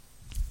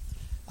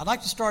I'd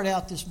like to start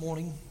out this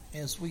morning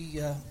as we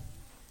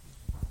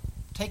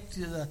take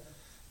the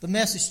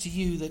message to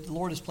you that the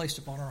Lord has placed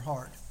upon our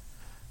heart.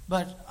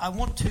 But I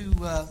want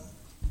to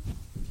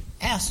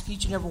ask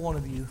each and every one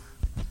of you,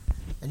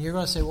 and you're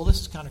going to say, well, this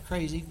is kind of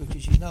crazy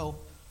because you know,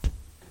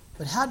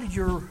 but how did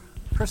your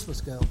Christmas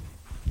go?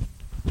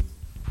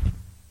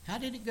 How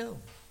did it go?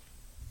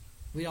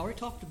 We already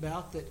talked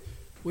about that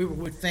we were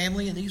with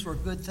family and these were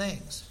good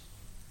things.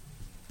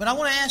 But I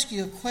want to ask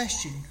you a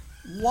question.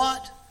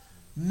 What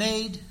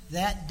made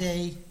that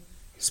day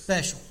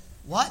special?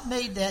 What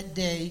made that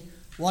day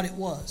what it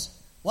was?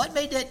 What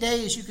made that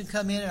day as you can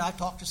come in, and I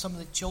talked to some of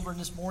the children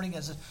this morning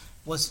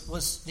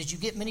did you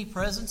get many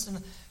presents?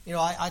 And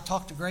I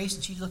talked to Grace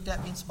and she looked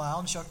at me and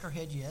smiled and shook her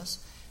head yes.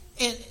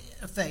 And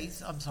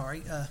Faith,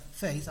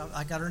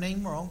 I got her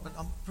name wrong,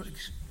 but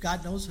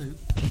God knows who.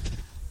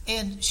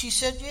 And she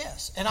said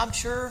yes. And I'm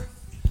sure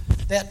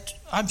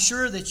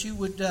that you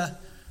would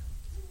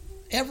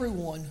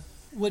everyone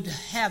would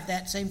have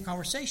that same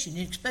conversation,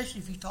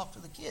 especially if you talk to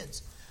the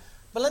kids.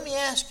 But let me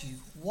ask you,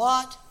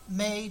 what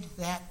made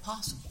that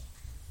possible?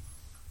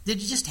 Did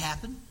it just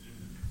happen?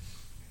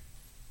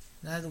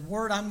 Now, the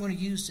word I'm going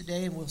to use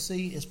today, and we'll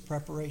see, is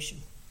preparation.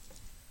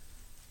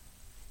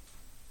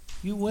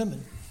 You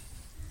women,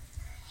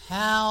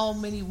 how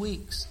many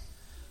weeks?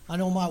 I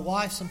know my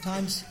wife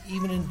sometimes,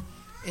 even in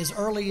as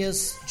early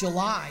as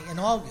July and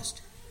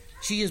August,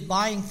 she is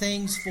buying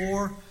things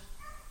for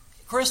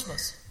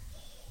Christmas.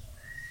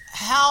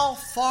 How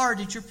far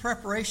did your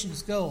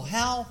preparations go?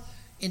 How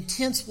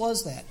intense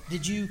was that?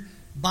 Did you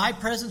buy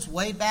presents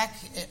way back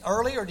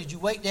early, or did you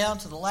wait down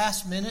to the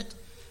last minute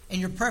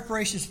and your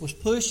preparations was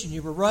pushed and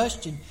you were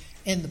rushed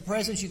and the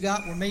presents you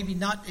got were maybe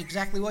not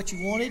exactly what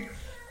you wanted?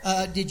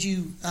 Did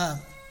you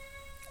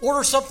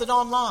order something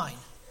online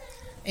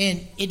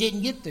and it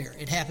didn't get there?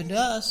 It happened to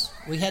us.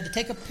 We had to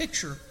take a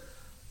picture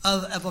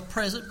of a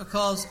present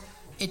because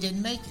it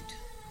didn't make it.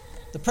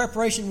 The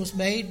preparation was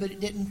made, but it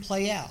didn't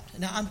play out.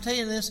 Now, I'm telling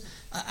you this,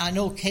 I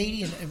know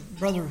Katie and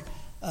Brother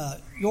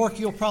York,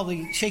 you'll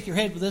probably shake your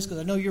head with this because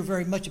I know you're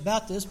very much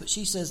about this, but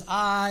she says,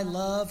 I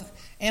love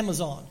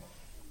Amazon.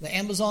 The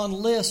Amazon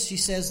list, she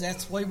says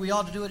that's the way we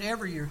ought to do it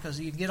every year because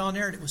you can get on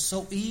there and it was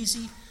so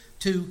easy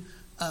to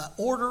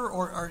order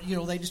or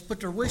they just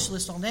put their wish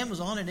list on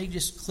Amazon and they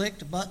just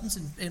clicked buttons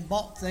and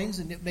bought things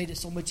and it made it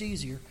so much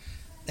easier.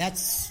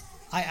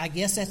 I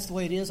guess that's the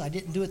way it is. I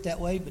didn't do it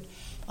that way, but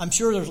I'm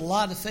sure there's a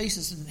lot of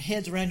faces and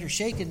heads around here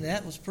shaking.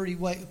 That was a pretty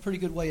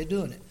good way of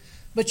doing it.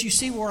 But you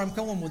see where I'm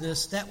going with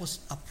this. That was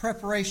a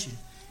preparation.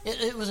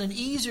 It was an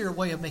easier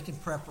way of making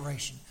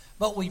preparation.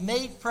 But we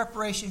made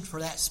preparation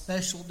for that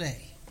special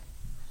day.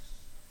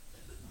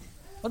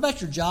 What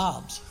about your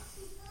jobs?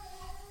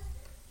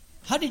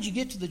 How did you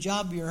get to the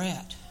job you're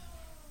at?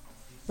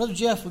 Brother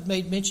Jeff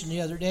made mention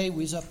the other day.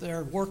 We was up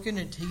there working,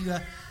 and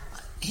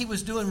he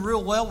was doing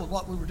real well with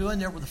what we were doing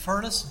there with the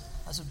furnace.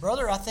 I said,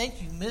 brother, I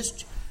think you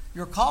missed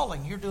your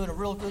calling. You're doing a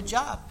real good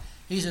job.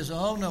 He says,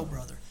 oh, no,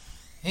 brother.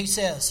 He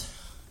says,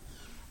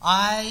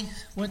 I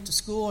went to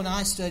school and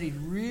I studied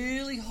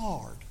really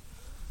hard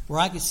where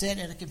I could sit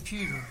at a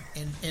computer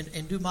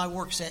and do my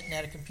work sitting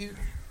at a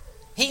computer.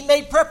 He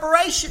made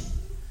preparation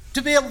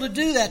to be able to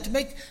do that, to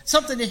make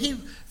something that he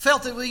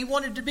felt that he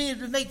wanted to be,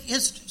 to make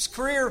his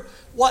career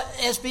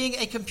as being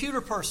a computer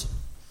person.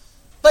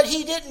 But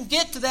he didn't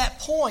get to that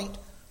point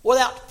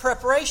without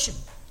preparation.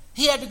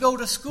 He had to go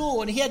to school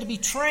and he had to be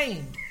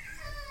trained.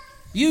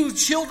 You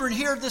children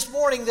here this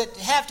morning that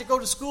have to go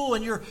to school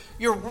and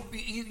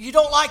you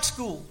don't like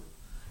school,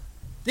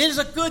 this is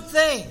a good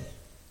thing.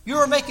 You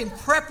are making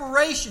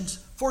preparations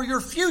for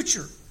your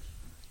future.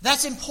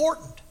 That's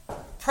important.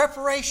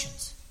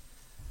 Preparations.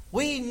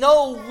 And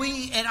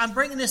I'm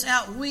bringing this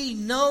out, we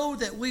know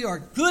that we are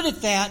good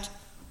at that.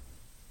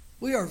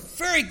 We are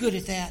very good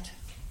at that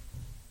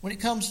when it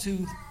comes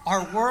to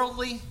our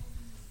worldly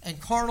and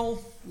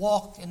carnal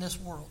walk in this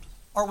world.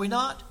 Are we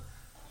not?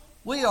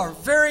 We are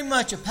very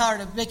much a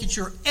part of making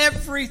sure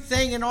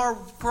everything in our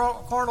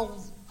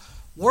carnal,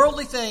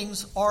 worldly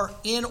things are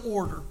in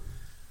order.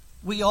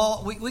 We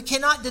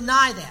cannot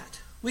deny that.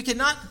 We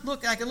cannot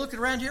I can look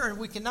around here and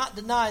we cannot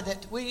deny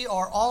that we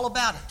are all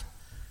about it.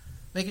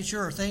 Making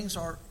sure things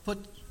are put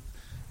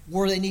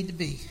where they need to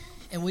be.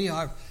 And we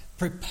are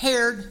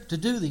prepared to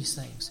do these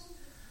things.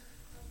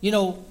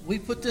 We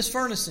put this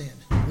furnace in.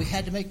 We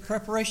had to make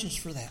preparations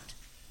for that.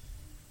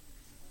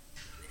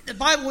 The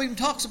Bible even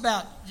talks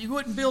about you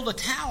wouldn't build a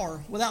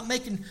tower without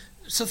making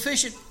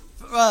sufficient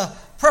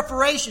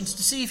preparations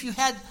to see if you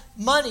had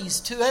monies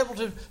to be able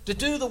to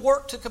do the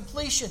work to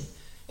completion.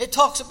 It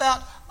talks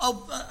about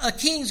a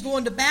king's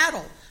going to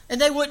battle, and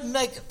they wouldn't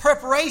make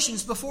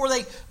preparations before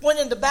they went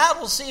into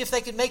battle to see if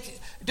they could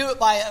do it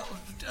by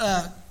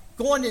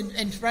going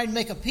and trying to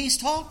make a peace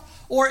talk,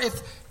 or if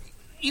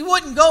you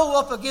wouldn't go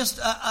up against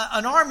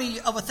an army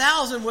of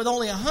 1,000 with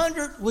only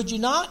 100, would you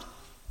not?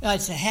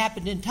 It's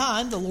happened in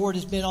time. The Lord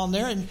has been on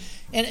there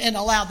and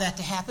allowed that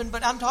to happen.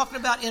 But I'm talking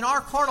about in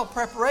our carnal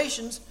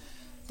preparations,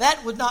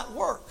 that would not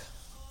work.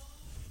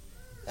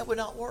 That would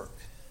not work.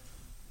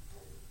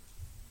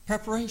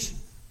 Preparation.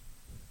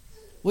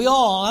 We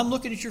all, I'm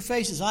looking at your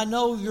faces. I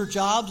know your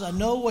jobs. I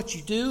know what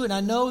you do. And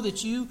I know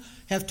that you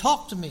have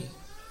talked to me.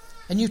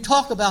 And you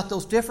talk about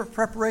those different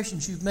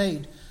preparations you've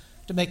made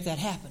to make that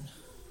happen.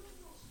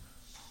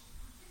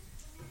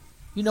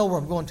 You know where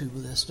I'm going to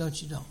with this,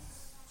 don't you?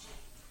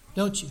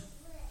 Don't you?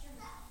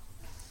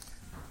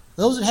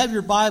 Those that have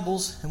your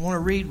Bibles and want to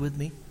read with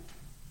me,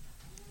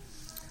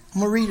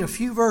 I'm going to read a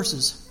few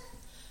verses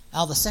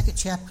out of the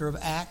 2nd chapter of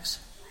Acts.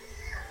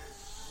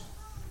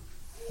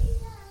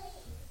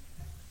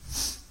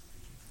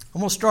 I'm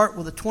going to start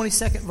with the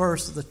 22nd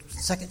verse of the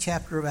 2nd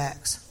chapter of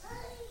Acts.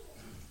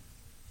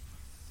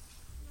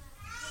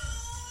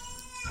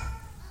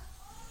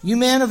 You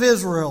men of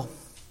Israel,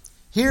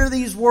 hear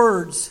these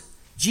words.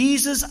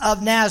 Jesus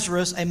of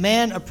Nazareth, a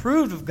man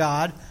approved of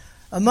God,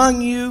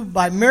 among you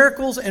by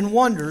miracles and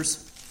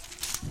wonders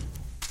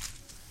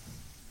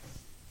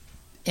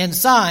and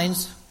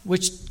signs,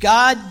 which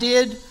God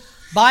did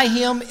by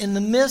him in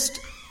the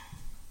midst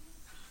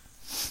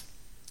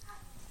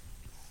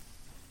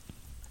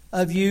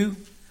of you,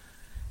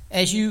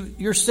 as you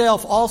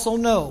yourself also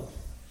know,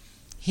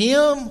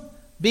 him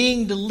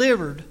being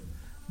delivered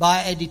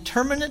by a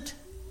determinate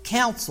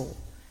counsel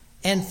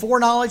and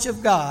foreknowledge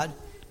of God,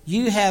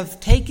 you have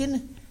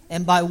taken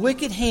and by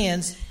wicked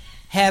hands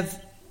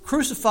have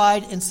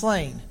crucified and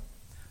slain,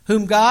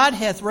 whom God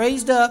hath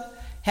raised up,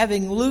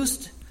 having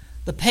loosed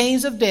the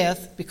pains of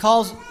death,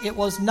 because it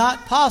was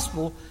not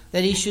possible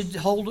that he should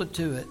hold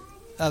it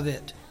of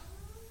it.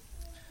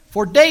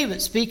 For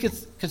David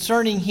speaketh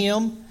concerning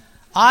him,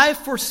 I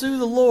foresee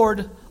the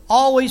Lord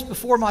always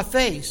before my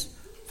face,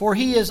 for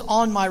he is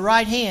on my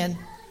right hand,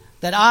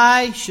 that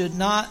I should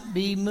not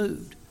be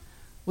moved.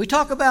 We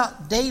talk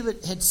about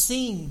David had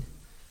seen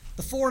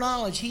the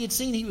foreknowledge. He had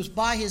seen he was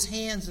by his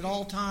hands at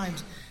all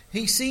times.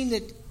 He's seen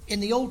that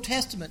in the Old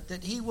Testament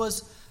that he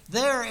was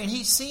there, and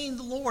he's seen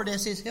the Lord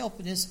as his help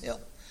and his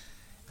help.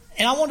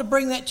 And I want to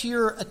bring that to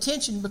your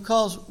attention,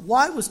 because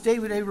why was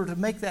David able to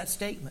make that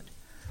statement?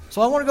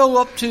 So I want to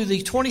go up to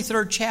the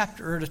 23rd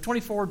chapter, or the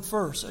 23rd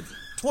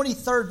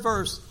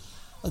verse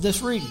of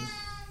this reading.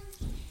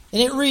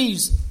 And it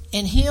reads,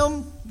 And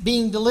him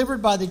being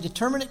delivered by the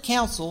determinate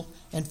counsel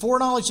and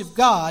foreknowledge of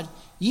God,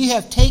 ye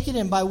have taken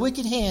and by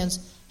wicked hands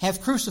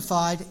have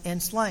crucified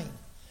and slain.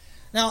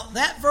 Now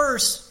that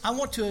verse, I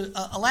want to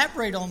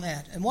elaborate on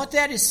that. And what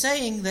that is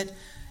saying, that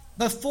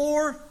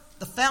before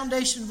the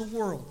foundation of the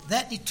world,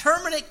 that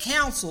determinate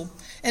counsel,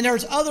 and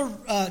there's other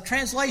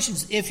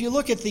translations. If you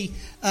look at the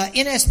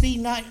NSB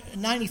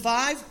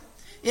 95,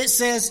 it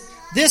says,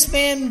 this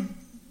man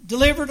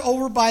delivered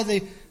over by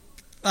the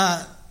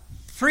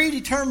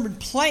predetermined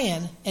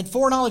plan and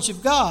foreknowledge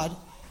of God,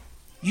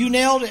 you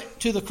nailed it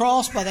to the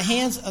cross by the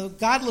hands of a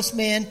godless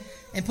man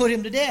and put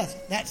him to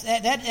death.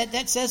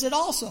 That says it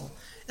also.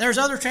 There's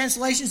other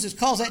translations that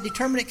calls that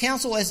determinate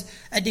counsel as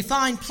a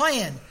defined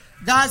plan.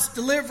 God's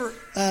deliberate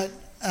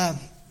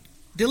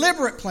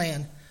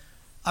plan,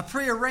 a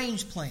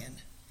prearranged plan.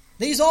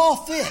 These all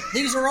fit.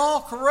 These are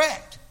all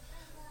correct.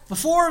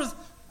 Before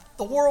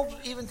the world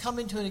even come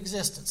into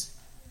existence,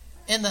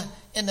 in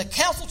the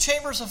council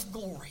chambers of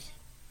glory,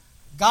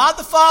 God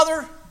the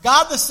Father,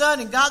 God the Son,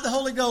 and God the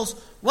Holy Ghost,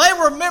 they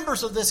were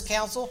members of this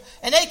council,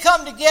 and they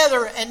come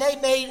together and they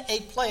made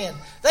a plan.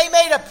 They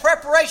made a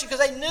preparation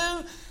because they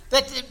knew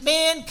that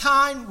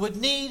mankind would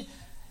need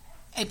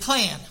a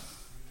plan.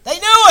 They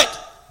knew it.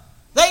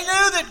 They knew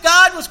that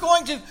God was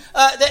going to,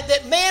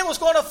 that man was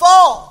going to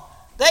fall.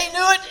 They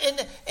knew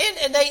it,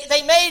 and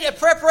they made a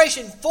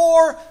preparation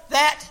for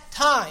that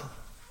time.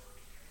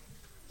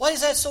 Why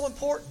is that so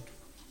important?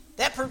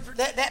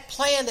 That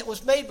plan that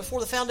was made before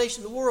the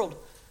foundation of the world,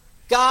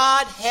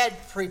 God had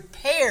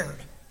prepared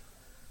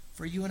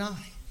for you and I.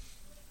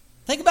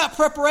 Think about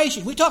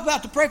preparation. We talk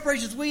about the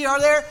preparations we are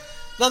there.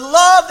 The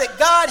love that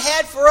God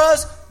had for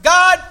us,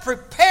 God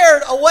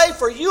prepared a way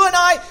for you and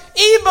I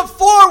even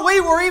before we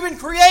were even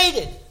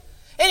created.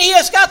 And He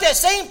has got that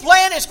same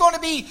plan that's going to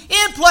be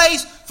in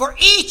place for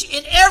each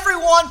and every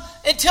one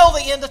until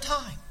the end of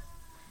time.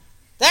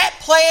 That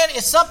plan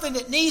is something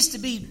that needs to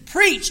be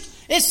preached.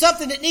 It's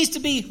something that needs to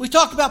be, we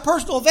talked about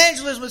personal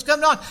evangelism is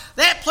coming on.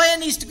 That plan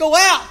needs to go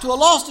out to a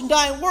lost and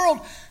dying world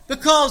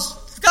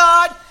because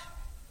God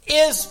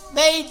has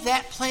made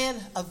that plan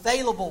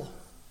available.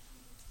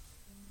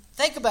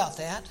 Think about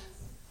that.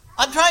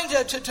 I'm trying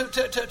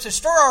to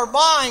stir our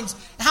minds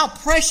how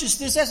precious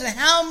this is and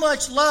how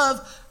much love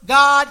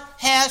God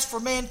has for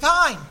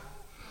mankind.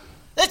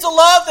 It's a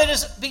love that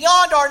is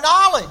beyond our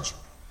knowledge.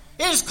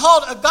 It is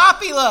called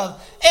agape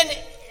love.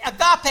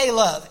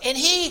 And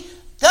He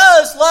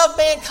does love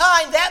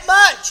mankind that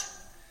much.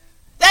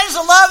 That is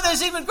a love that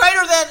is even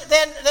greater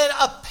than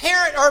a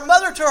parent or a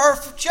mother to her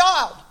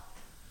child.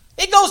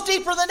 It goes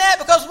deeper than that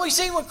because we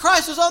see when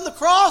Christ was on the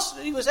cross,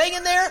 He was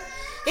hanging there,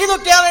 He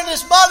looked down at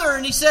His mother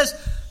and He says,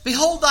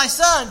 "Behold thy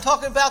son,"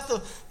 talking about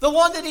the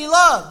one that He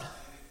loved,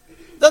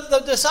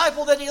 the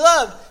disciple that He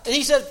loved. And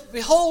He said,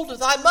 "Behold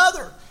thy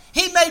mother."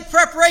 He made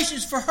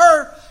preparations for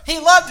her. He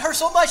loved her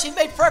so much, He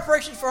made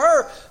preparations for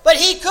her. But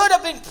He could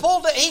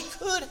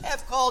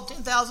have called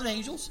 10,000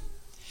 angels.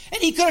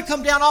 And he could have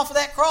come down off of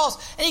that cross,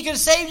 and he could have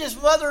saved his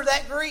mother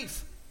that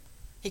grief.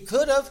 He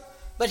could have,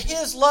 but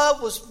his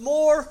love was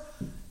more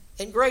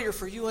and greater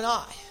for you and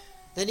I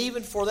than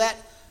even for that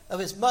of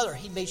his mother.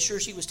 He made sure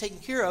she was taken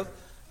care of.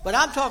 But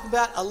I'm talking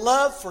about a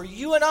love for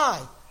you and I.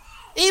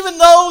 Even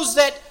those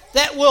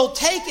that will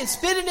take and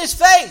spit in his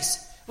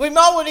face. We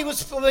know when he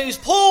was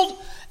pulled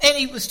and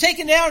he was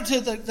taken down to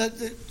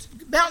the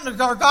mountain of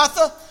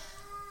Golgotha,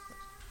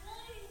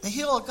 the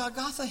hill of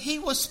Golgotha, he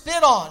was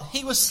spit on.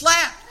 He was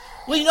slapped.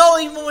 We know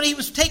even when he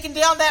was taken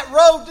down that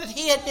road that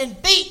he had been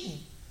beaten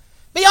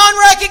beyond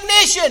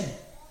recognition.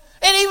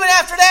 And even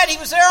after that, he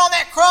was there on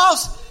that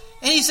cross,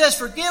 and he says,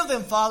 "Forgive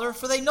them, Father,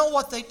 for they know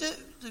what they do."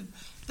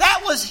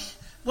 That was,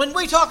 when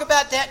we talk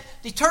about that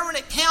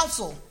determinate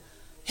counsel,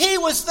 he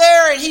was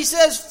there, and he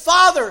says,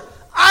 "Father,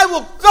 I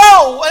will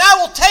go, and I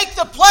will take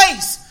the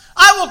place.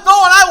 I will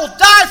go, and I will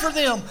die for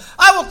them.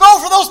 I will go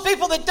for those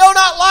people that do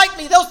not like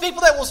me, those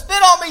people that will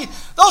spit on me,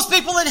 those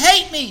people that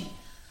hate me.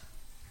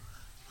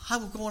 I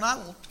will go, and I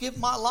will give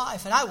my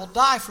life, and I will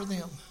die for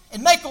them,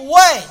 and make a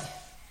way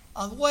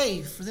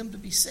for them to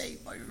be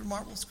saved by your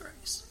marvelous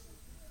grace."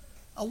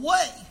 A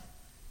way.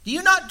 Do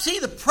you not see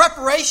the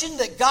preparation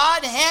that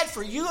God had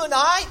for you and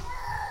I,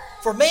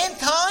 for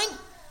mankind?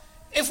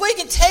 If we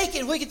can take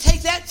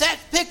that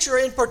picture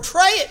and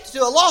portray it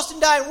to a lost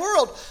and dying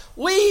world,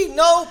 we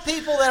know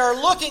people that are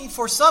looking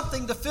for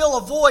something to fill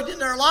a void in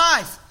their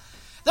life.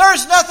 There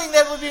is nothing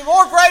that would be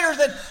more greater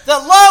than the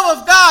love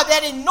of God,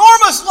 that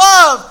enormous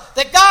love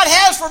that God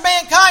has for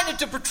mankind, and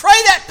to portray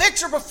that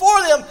picture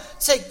before them,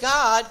 say,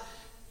 God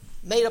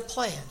made a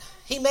plan.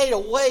 He made a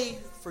way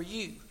for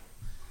you.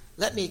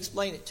 Let me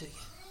explain it to you.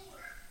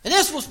 And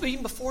this was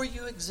even before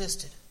you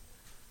existed.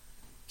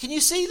 Can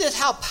you see this,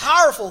 how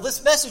powerful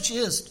this message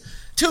is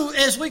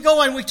as we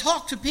go and we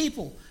talk to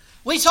people?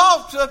 We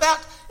talk about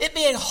it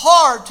being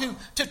hard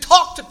to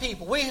talk to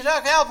people. We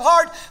talk how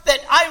hard that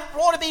I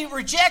want to be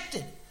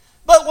rejected.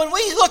 But when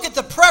we look at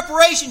the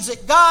preparations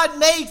that God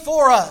made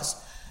for us,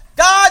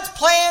 God's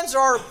plans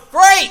are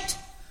great.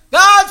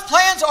 God's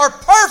plans are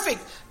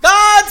perfect.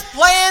 God's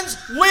plans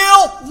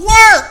will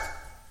work.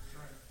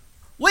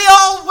 We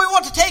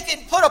want to take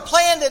and put a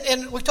plan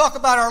and we talk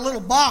about our little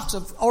box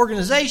of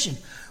organization.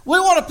 We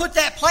want to put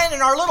that plan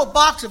in our little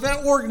box of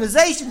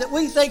organization that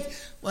we think,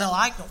 well,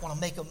 I don't want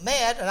to make them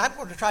mad, and I'm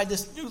going to try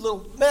this new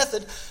little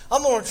method.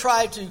 I'm going to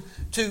try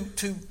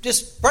to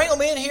just bring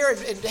them in here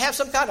and have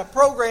some kind of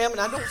program. And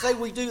I don't say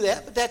we do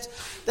that, but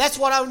that's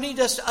what I need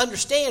us to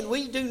understand.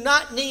 We do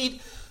not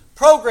need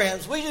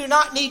programs. We do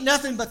not need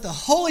nothing but the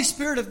Holy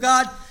Spirit of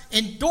God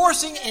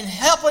endorsing and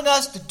helping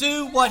us to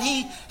do what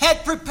He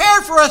had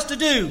prepared for us to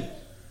do.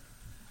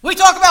 We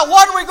talk about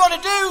what are we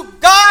going to do?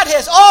 God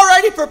has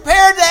already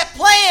prepared that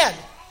plan.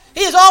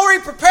 He has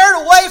already prepared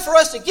a way for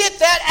us to get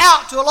that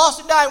out to a lost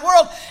and dying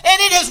world.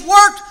 And it has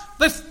worked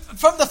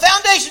from the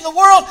foundation of the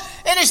world,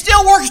 and it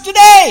still works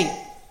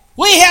today.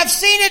 We have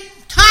seen it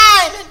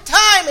time and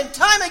time and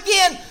time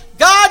again.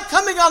 God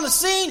coming on the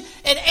scene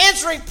and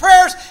answering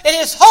prayers, and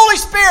His Holy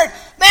Spirit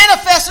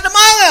manifested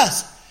among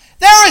us.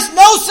 There is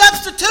no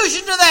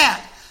substitution to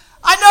that.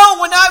 I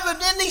know when I've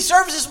been in these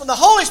services, when the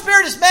Holy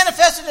Spirit is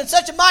manifested in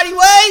such a mighty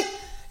way,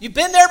 you've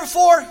been there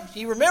before. Do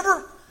you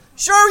remember?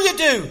 Sure you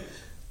do.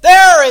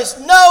 There is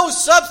no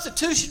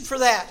substitution for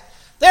that.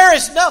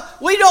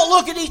 We don't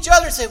look at each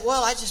other and say,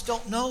 well, I just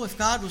don't know if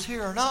God was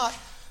here or not.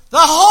 The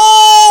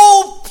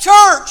whole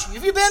church.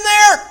 Have you been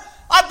there?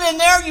 I've been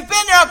there. You've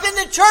been there. I've been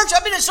in church.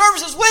 I've been in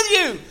services with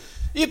you.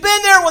 You've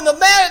been there when the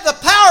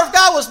power of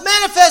God was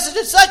manifested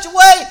in such a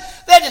way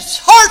that His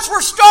hearts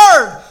were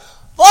stirred.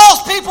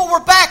 Lost people were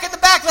back in the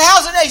back of the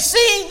house, and they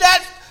seen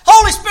that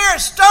Holy Spirit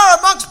stir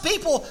amongst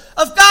people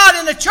of God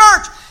in the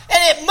church, and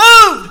it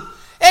moved,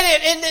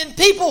 and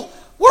people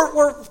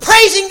were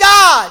praising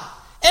God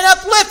and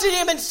uplifting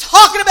Him and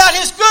talking about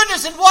His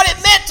goodness and what it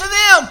meant to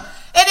them.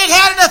 And it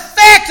had an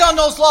effect on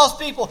those lost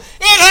people.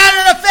 It had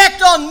an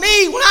effect on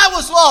me when I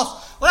was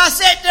lost. When I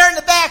sat there in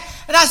the back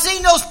and I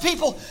seen those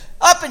people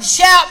up and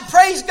shout and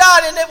praise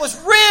God, and it was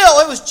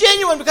real, it was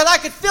genuine, because I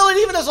could feel it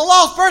even as a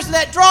lost person,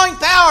 that drawing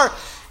power.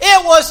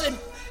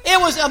 It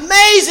was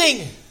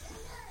amazing.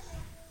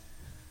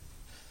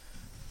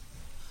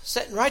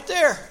 Sitting right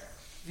there.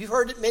 You've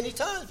heard it many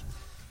times.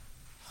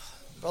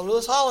 Brother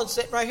Lewis Holland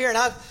sitting right here,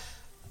 and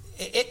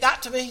it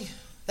got to me.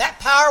 That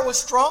power was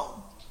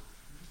strong.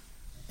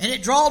 And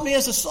it drawed me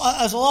as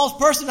a lost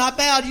person. I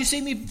bowed. You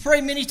see me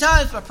pray many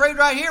times, but I prayed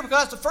right here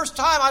because that's the first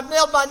time I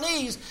nailed my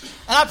knees.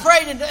 And I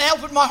prayed and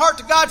opened my heart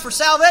to God for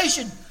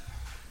salvation.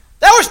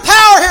 There was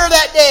power here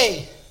that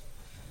day.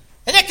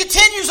 And it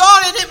continues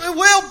on, and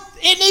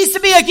it needs to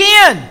be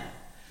again.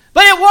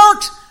 But it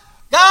works.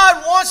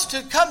 God wants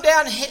to come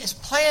down, and His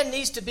plan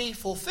needs to be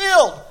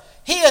fulfilled.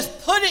 He has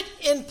put it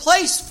in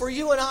place for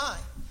you and I.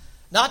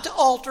 Not to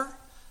alter,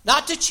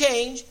 not to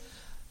change,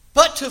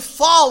 but to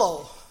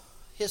follow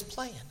His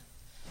plan.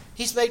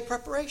 He's made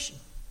preparation.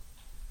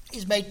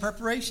 He's made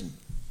preparation.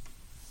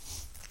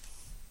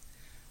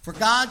 For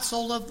God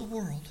so loved the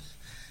world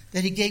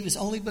that He gave His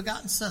only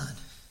begotten Son,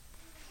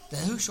 that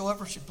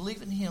whosoever should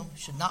believe in him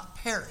should not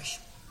perish,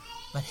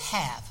 but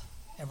have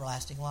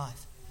everlasting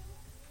life.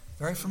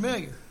 Very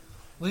familiar.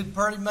 We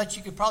pretty much,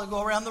 you could probably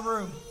go around the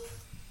room,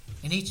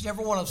 and each and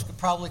every one of us could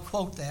probably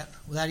quote that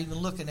without even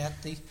looking at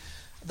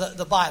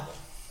the Bible.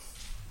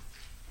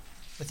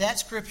 But that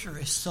scripture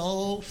is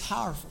so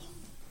powerful.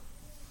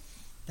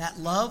 That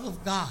love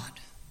of God,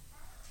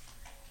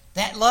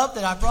 that love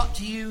that I brought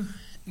to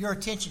your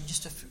attention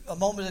just a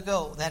moment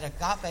ago, that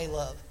agape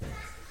love,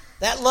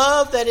 that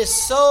love that is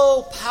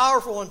so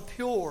powerful and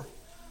pure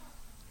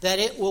that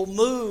it will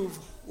move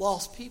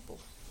lost people.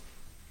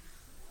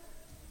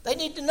 They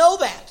need to know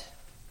that.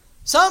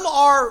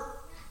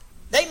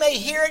 They may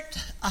hear it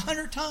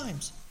 100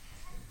 times.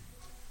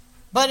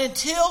 But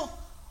until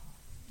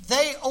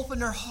they open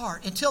their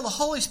heart, until the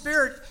Holy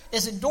Spirit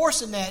is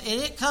endorsing that,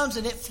 and it comes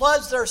and it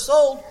floods their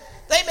soul,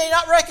 they may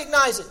not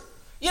recognize it.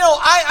 You know,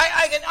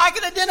 I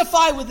can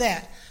identify with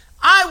that.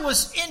 I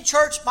was in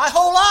church my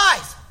whole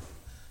life.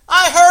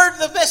 I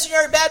heard the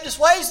Missionary Baptist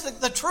ways,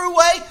 the true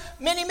way,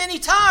 many, many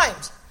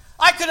times.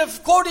 I could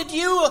have quoted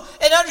you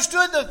and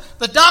understood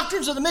the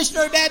doctrines of the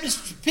Missionary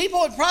Baptist people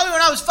probably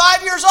when I was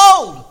 5 years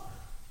old.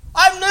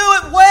 I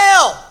knew it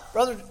well.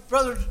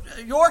 Brother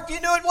York,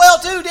 you knew it well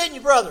too, didn't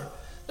you, brother?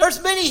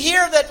 There's many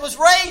here that was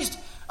raised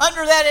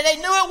under that, and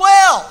they knew it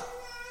well.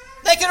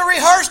 They could have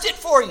rehearsed it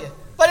for you.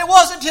 But it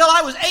wasn't until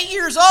I was 8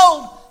 years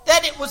old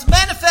that it was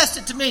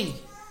manifested to me.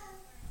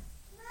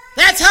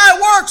 That's how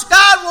it works.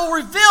 God will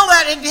reveal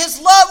that, and His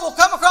love will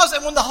come across.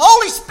 And when the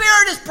Holy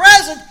Spirit is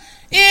present,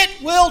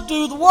 it will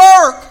do the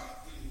work.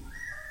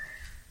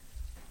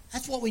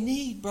 That's what we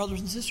need, brothers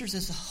and sisters,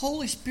 is the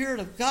Holy Spirit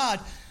of God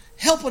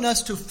helping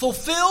us to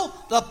fulfill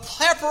the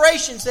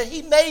preparations that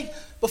He made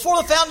before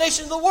the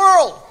foundation of the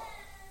world.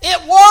 It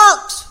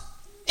works.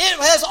 It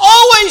has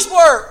always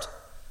worked.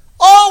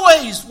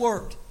 Always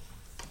worked.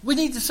 We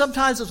need to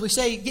sometimes, as we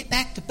say, get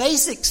back to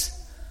basics.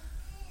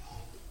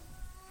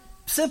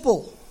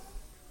 Simple.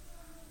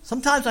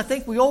 Sometimes I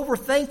think we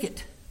overthink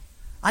it.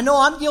 I know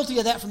I'm guilty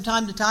of that from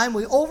time to time.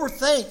 We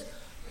overthink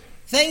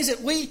things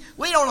that we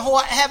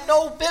don't have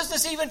no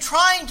business even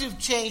trying to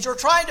change or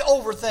trying to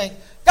overthink.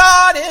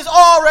 God has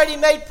already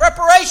made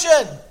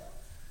preparation.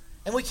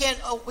 And we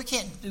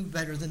can't do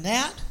better than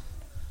that.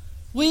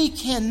 We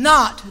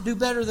cannot do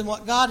better than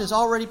what God has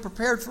already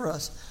prepared for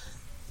us,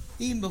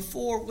 even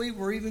before we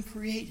were even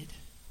created.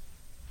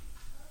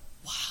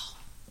 Wow.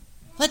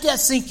 Let that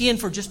sink in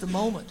for just a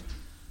moment.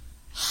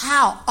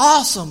 How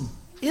awesome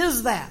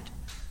is that?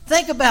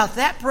 Think about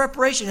that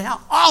preparation,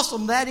 how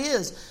awesome that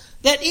is.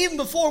 That even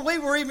before we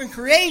were even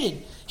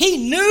created,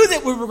 He knew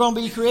that we were going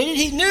to be created.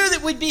 He knew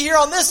that we'd be here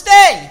on this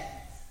day.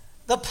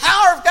 The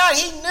power of God,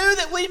 He knew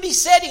that we'd be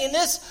sitting in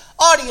this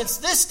audience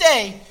this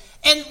day,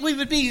 and we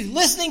would be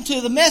listening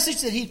to the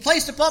message that He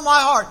placed upon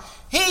my heart.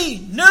 He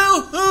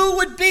knew who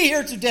would be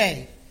here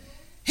today.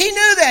 He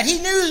knew that.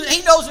 He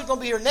knows who's going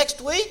to be here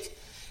next week.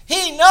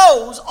 He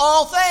knows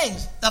all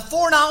things. The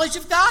foreknowledge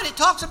of God. It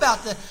talks about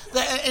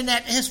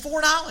His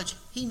foreknowledge.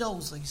 He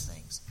knows these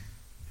things.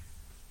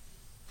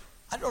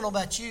 I don't know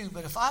about you,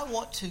 but if I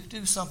want to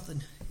do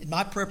something in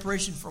my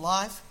preparation for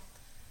life,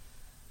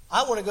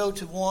 I want to go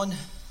to one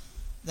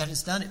that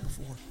has done it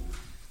before.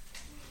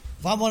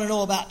 If I want to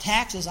know about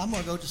taxes, I'm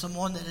going to go to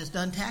someone that has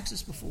done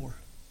taxes before.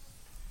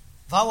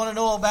 If I want to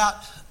know about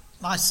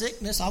my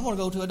sickness, I want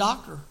to go to a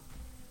doctor.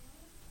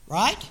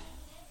 Right?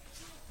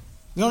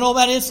 You don't know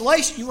about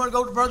insulation, you want to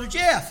go to Brother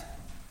Jeff.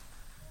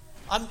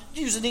 I'm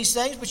using these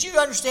things, but you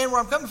understand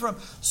where I'm coming from.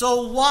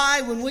 So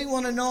why, when we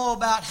want to know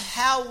about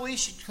how we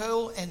should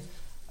go and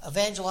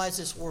evangelize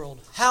this world,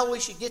 how we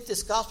should get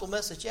this gospel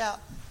message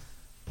out,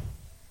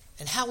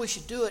 and how we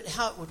should do it, and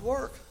how it would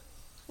work,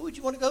 who would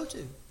you want to go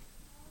to?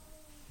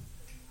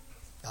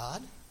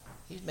 God.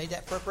 He's made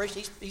that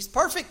preparation. He's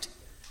perfect.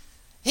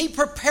 He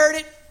prepared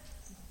it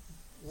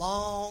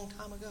long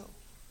time ago.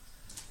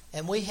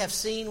 And we have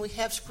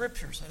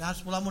scriptures. And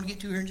that's what I'm going to get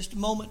to here in just a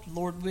moment. The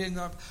Lord willing,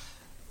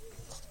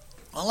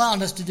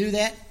 allowing us to do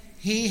that.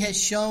 He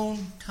has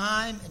shown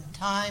time and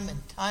time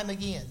and time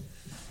again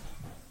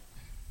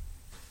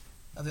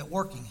of it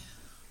working.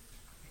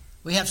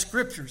 We have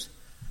scriptures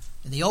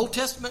in the Old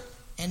Testament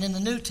and in the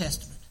New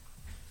Testament.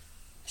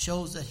 It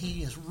shows that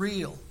He is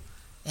real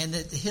and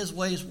that His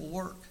ways will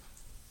work.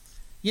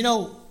 You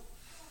know,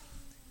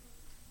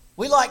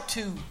 we like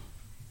to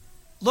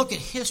look at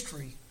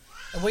history,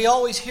 and we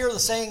always hear the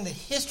saying that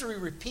history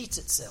repeats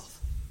itself.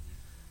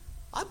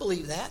 I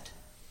believe that.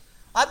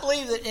 I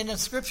believe that in the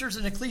scriptures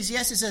in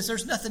Ecclesiastes it says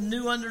there's nothing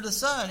new under the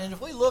sun. And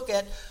if we look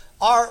at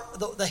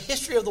the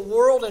history of the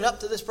world and up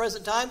to this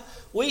present time,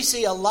 we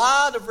see a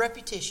lot of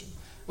repetition.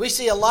 We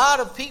see a lot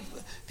of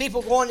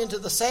people going into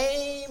the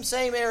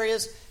same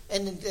areas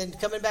and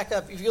coming back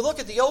up. If you look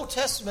at the Old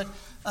Testament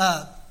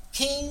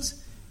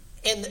kings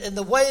and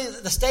the way,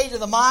 the state of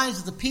the minds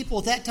of the people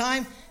at that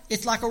time,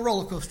 it's like a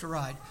roller coaster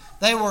ride.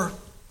 They were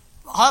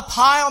up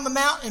high on the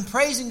mountain and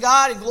praising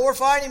God and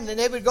glorifying Him, and then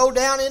they would go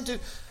down into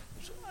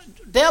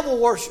devil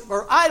worship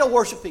or idol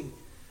worshiping.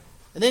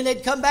 And then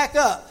they'd come back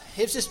up.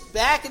 It's just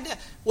back and down.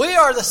 We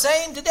are the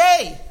same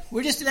today.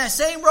 We're just in that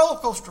same roller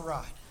coaster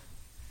ride.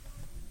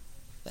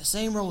 That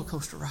same roller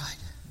coaster ride.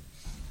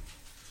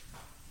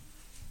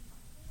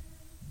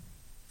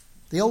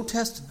 The Old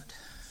Testament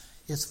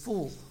is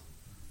full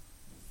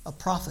of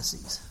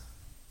prophecies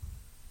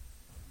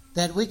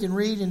that we can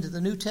read into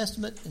the New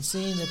Testament and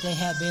seeing that they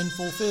have been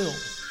fulfilled.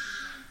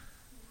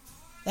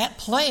 That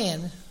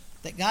plan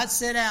that God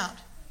set out,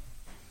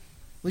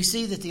 we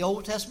see that the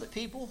Old Testament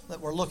people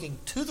that were looking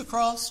to the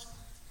cross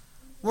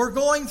were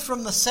going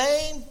from the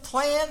same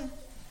plan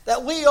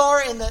that we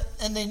are in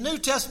the New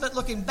Testament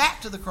looking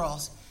back to the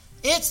cross.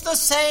 It's the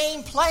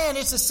same plan.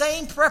 It's the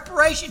same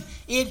preparation.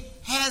 It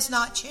has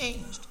not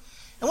changed.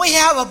 And we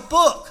have a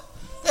book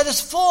that is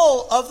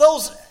full of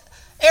those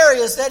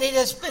areas that it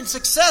has been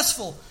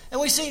successful. And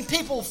we've seen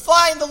people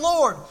find the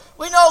Lord.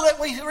 We know that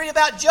we read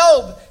about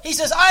Job. He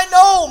says, I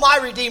know my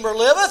Redeemer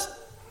liveth.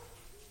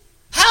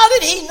 How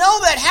did he know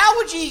that? How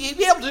would you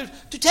be able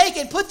to take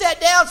and put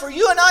that down for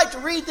you and I to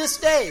read this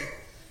day?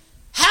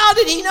 How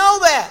did he know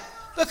that?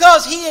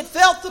 Because he had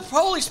felt the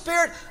Holy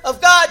Spirit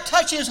of God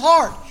touch his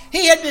heart.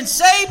 He had been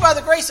saved by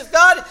the grace of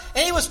God,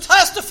 and he was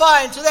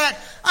testifying to that.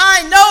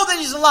 I know that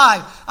he's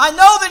alive. I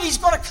know that he's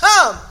going to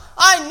come.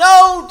 I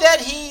know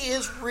that he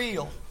is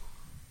real.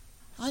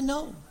 I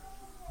know.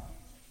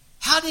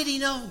 How did he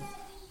know?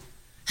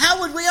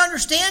 How would we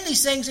understand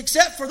these things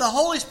except for the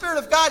Holy Spirit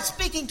of God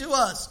speaking to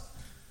us?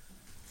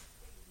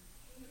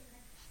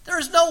 There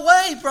is no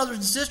way, brothers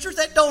and sisters,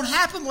 that don't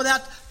happen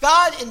without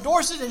God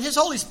endorses it and His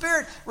Holy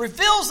Spirit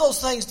reveals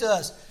those things to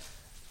us.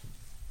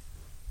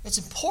 It's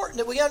important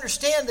that we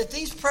understand that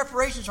these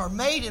preparations are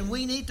made and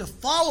we need to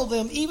follow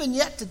them even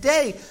yet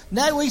today.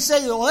 Now we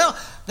say, well,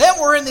 then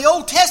we're in the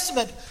Old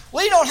Testament.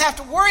 We don't have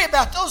to worry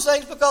about those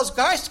things because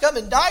Christ come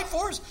and died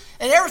for us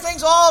and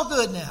everything's all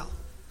good now.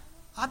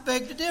 I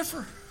beg to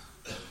differ.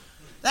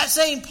 That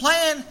same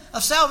plan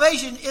of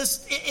salvation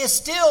is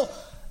still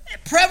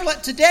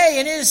prevalent today,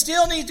 and it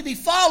still needs to be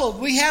followed.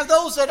 We have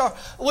those that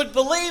would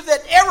believe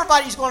that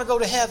everybody's going to go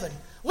to heaven.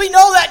 We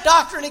know that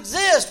doctrine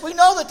exists. We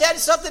know that that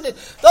is something that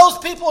those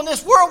people in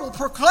this world will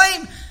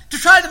proclaim to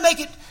try to make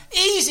it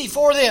easy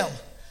for them.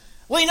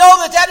 We know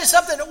that that is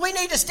something that we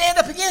need to stand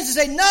up against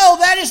and say, no,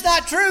 that is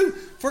not true.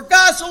 For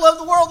God so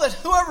loved the world that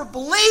whoever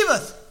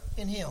believeth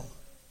in Him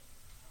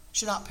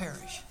should not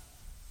perish.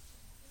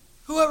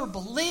 Whoever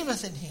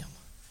believeth in Him.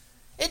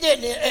 It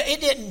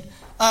didn't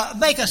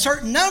make a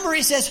certain number.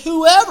 It says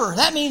whoever.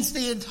 That means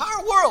the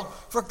entire world.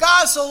 For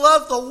God so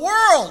loved the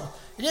world.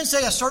 It didn't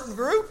say a certain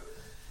group.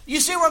 You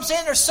see what I'm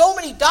saying? There's so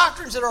many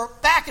doctrines that are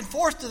back and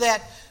forth to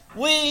that.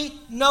 We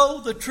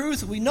know the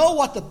truth. We know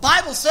what the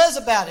Bible says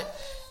about it.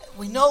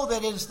 We know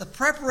that it is the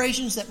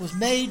preparations that was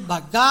made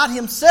by God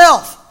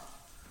Himself.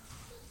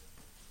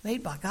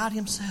 Made by God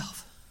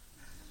Himself.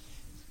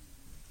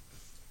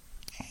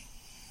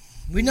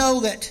 We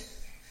know that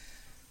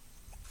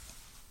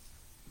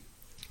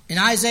in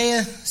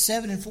Isaiah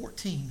 7 and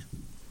 14,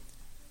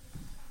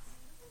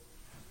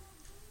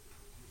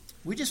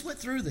 we just went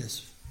through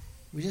this.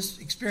 We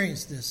just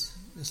experienced this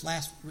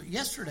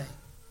yesterday.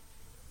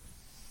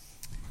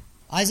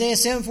 Isaiah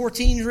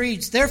 7:14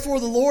 reads, Therefore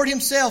the Lord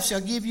Himself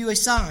shall give you a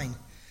sign.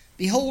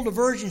 Behold, a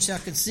virgin shall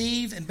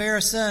conceive and bear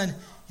a son,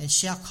 and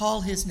shall call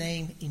his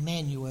name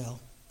Emmanuel.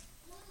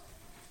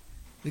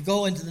 We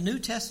go into the New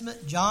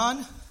Testament,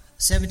 John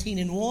 17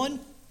 and 1.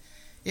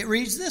 It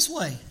reads this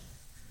way.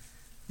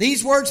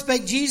 These words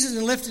spake Jesus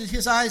and lifted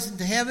His eyes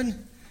into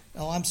heaven.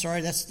 Oh, I'm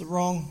sorry, that's the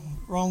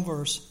wrong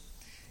verse.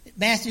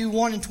 Matthew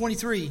 1 and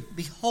 23.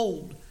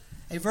 Behold,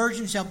 a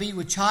virgin shall be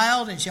with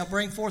child and shall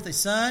bring forth a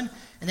son,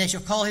 and they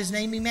shall call his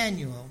name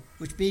Emmanuel,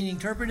 which being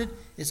interpreted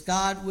is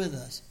God with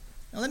us.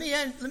 Now let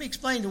me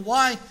explain to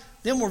why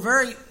them were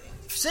very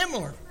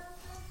similar.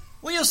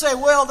 Well, you'll say,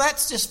 well,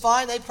 that's just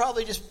fine. They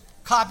probably just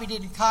copied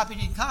it,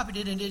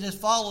 and it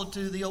just followed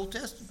to the Old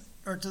Testament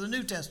or to the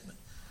New Testament.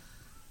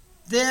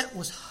 That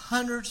was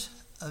hundreds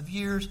of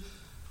years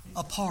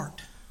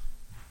apart.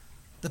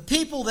 The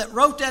people that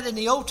wrote that in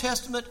the Old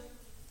Testament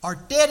are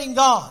dead and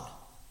gone.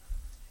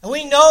 And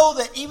we know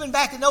that even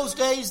back in those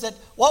days that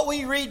what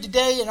we read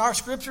today in our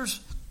scriptures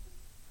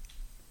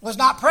was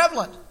not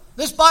prevalent.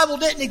 This Bible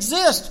didn't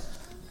exist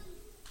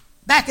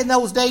back in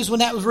those days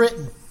when that was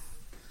written.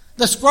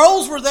 The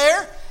scrolls were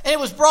there, and it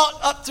was brought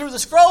up through the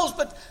scrolls,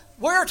 but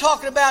we're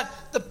talking about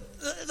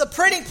the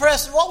printing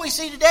press, and what we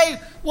see today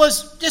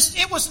was just,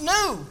 it was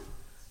new.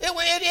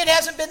 It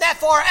hasn't been that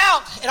far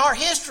out in our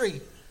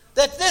history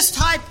that this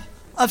type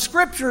of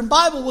scripture and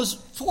Bible was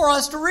for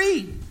us to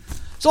read.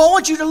 So I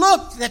want you to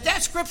look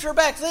that scripture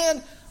back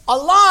then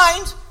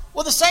aligned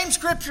with the same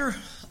scripture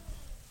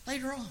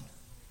later on.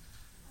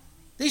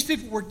 These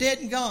people were dead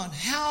and gone.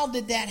 How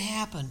did that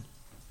happen?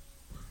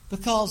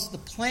 Because the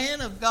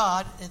plan of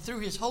God, and through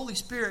His Holy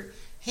Spirit,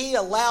 He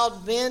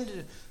allowed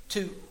men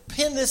to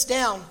pin this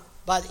down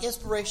by the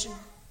inspiration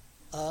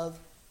of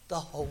the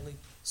Holy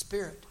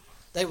Spirit.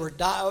 They were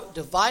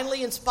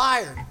divinely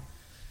inspired.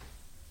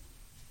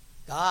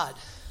 God,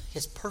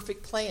 His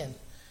perfect plan.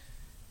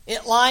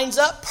 It lines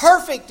up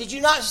perfect. Did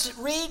you not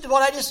read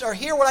what I just, or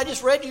hear what I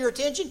just read to your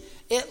attention?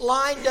 It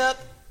lined up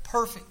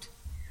perfect.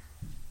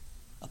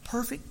 A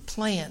perfect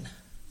plan.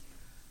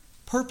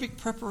 Perfect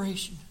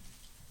preparation.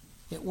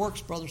 It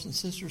works, brothers and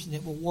sisters, and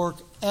it will work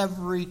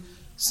every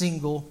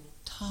single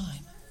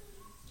time.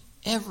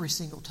 Every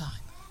single time.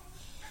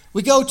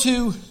 We go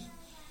to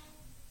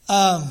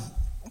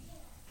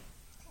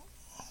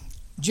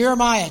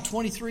Jeremiah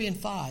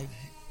 23:5.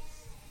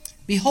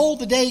 Behold,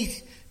 the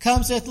day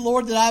comes, saith the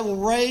Lord, that I will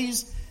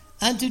raise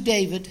unto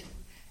David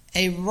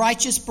a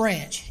righteous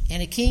branch,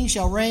 and a king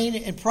shall reign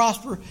and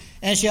prosper,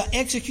 and shall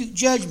execute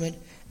judgment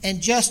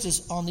and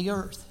justice on the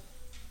earth.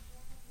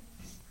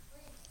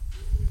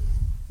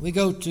 We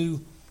go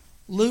to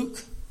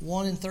Luke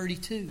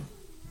 1:32.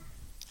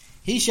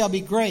 He shall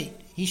be great,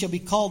 he shall be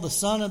called the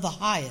Son of the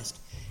Highest,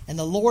 and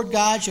the Lord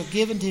God shall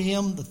give unto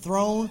him the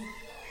throne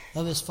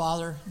of his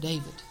father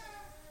David.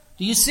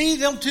 Do you see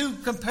them two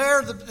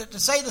compare, to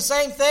say the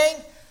same thing?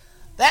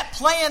 That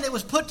plan that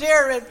was put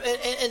there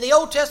in the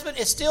Old Testament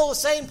is still the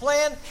same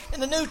plan in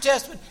the New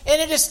Testament. And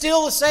it is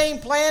still the same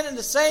plan and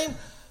the same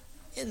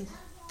in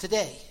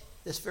today,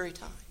 this very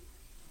time.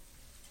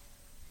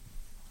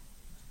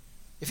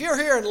 If you're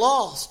here and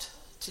lost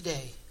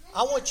today,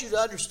 I want you to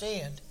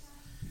understand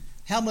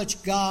how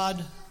much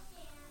God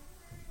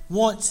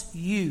wants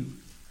you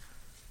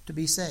to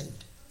be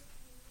saved.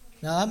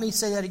 Now let me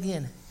say that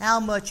again. How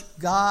much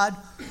God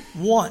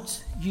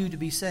wants you to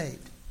be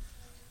saved.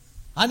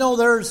 I know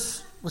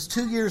was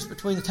 2 years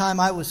between the time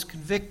I was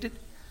convicted,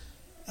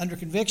 under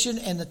conviction,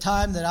 and the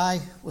time that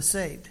I was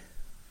saved.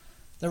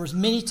 There was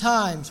many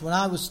times when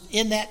I was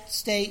in that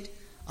state,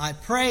 I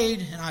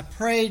prayed and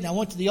I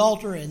went to the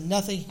altar and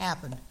nothing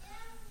happened.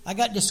 I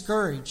got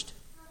discouraged.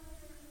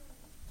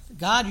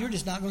 God, you're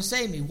just not going to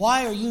save me.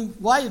 Why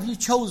have you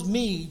chose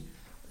me?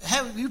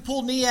 Have you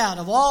pulled me out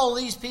of all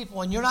these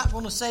people and you're not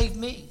going to save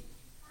me?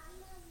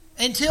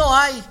 Until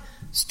I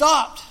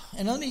stopped.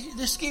 And let me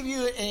just give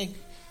you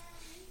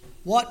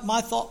what my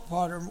thought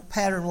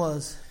pattern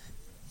was.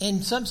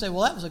 And some say,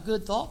 well, that was a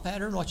good thought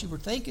pattern, what you were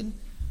thinking.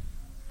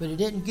 But it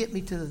didn't get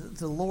me to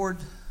the Lord.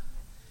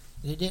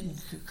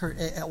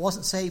 I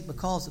wasn't saved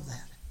because of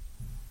that.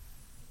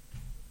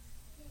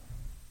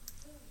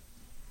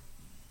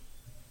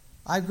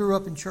 I grew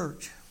up in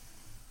church.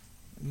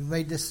 I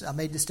made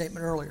this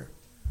statement earlier.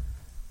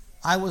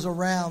 I was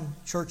around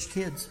church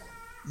kids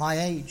my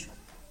age.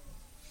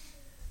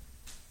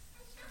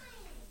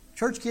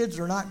 Church kids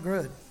are not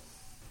good.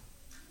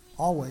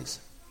 Always.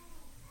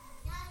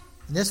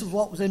 And this is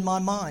what was in my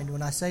mind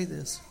when I say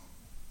this.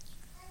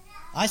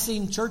 I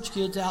seen church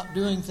kids out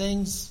doing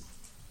things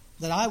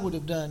that I would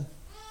have done,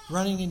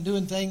 running and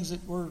doing things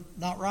that were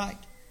not right.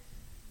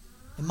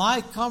 And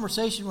my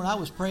conversation when I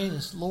was praying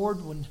is,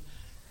 Lord, when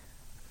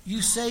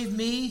you save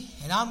me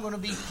and I'm going to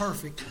be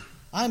perfect,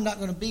 I'm not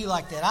going to be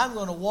like that. I'm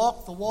going to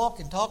walk the walk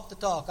and talk the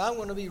talk. I'm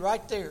going to be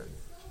right there.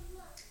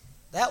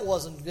 That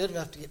wasn't good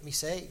enough to get me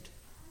saved.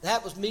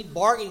 That was me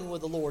bargaining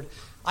with the Lord.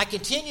 I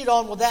continued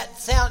on with that.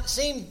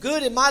 Seemed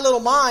good in my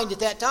little mind at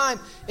that time.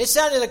 It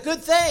sounded a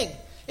good thing.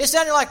 It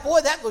sounded like,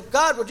 boy,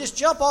 God would just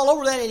jump all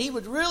over that and he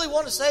would really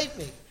want to save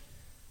me.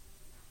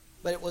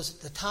 But it was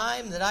the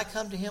time that I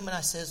come to him and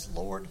I says,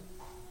 Lord,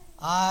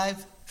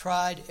 I've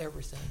tried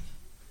everything.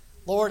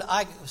 Lord,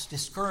 I was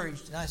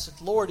discouraged. And I said,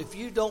 Lord, if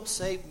you don't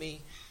save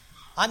me,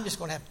 I'm just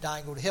going to have to die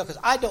and go to hell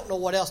because I don't know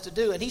what else to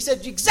do. And he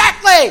said,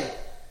 exactly!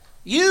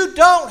 You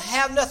don't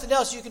have nothing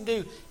else you can do.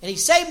 And he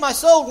saved my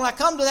soul when I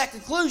come to that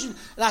conclusion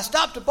and I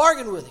stopped to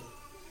bargain with him.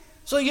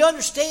 So you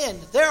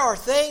understand, there are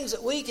things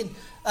that we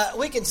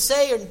can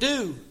say and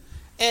do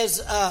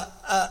as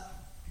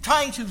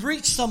trying to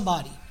reach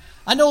somebody.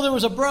 I know there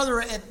was a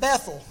brother at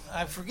Bethel.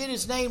 I forget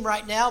his name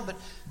right now, but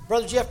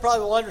Brother Jeff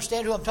probably will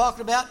understand who I'm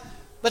talking about.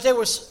 But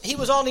he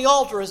was on the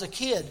altar as a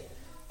kid,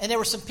 and there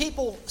were some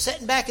people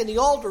sitting back in the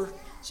altar,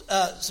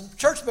 some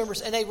church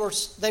members, and they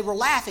were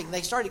laughing.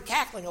 They started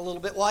cackling a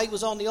little bit while he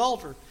was on the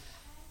altar.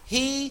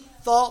 He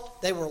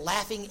thought they were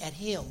laughing at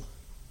him.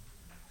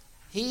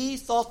 He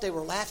thought they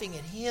were laughing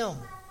at him.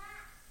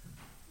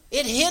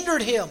 It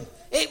hindered him.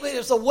 It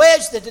was a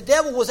wedge that the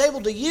devil was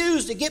able to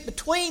use to get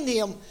between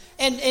him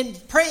and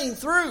praying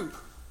through.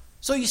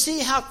 So you see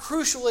how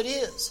crucial it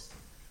is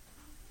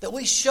that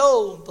we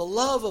show the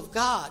love of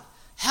God,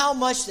 how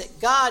much that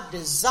God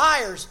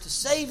desires to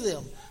save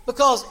them.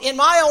 Because in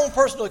my own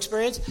personal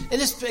experience, in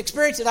this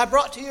experience that I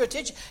brought to your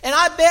attention, and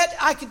I bet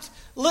I could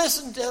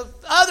listen to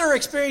other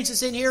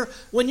experiences in here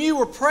when you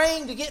were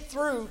praying to get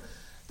through,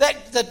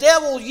 that the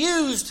devil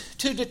used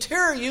to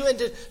deter you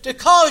and to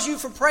cause you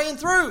from praying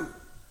through.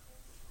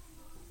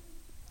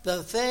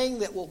 The thing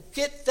that will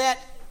get that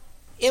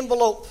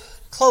envelope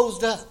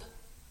closed up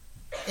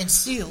and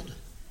sealed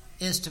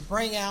is to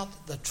bring out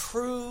the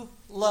true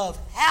love.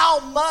 How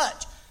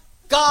much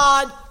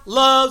God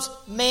loves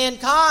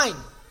mankind.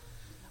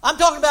 I'm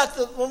talking about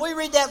when we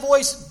read that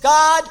voice,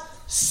 God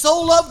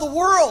so loved the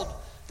world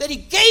that he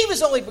gave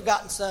his only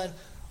begotten Son.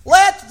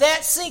 Let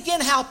that sink in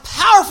how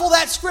powerful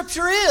that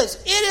scripture is.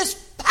 It is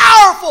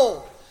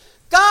powerful.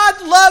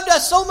 God loved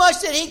us so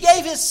much that he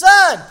gave his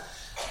Son.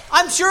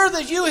 I'm sure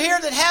that you here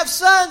that have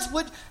sons,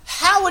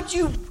 how would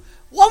you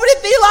What would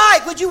it be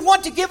like? Would you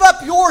want to give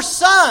up your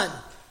son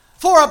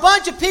for a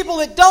bunch of people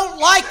that don't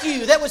like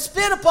you, that would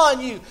spit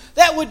upon you,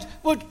 that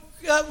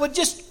would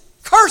just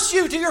curse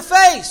you to your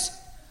face?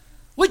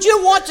 Would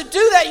you want to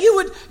do that?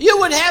 You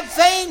would have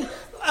fain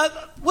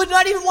would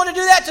not even want to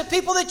do that to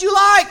people that you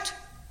liked.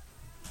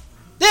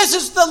 This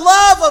is the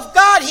love of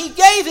God. He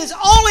gave His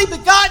only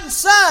begotten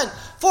Son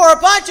for a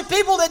bunch of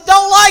people that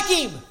don't like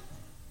Him.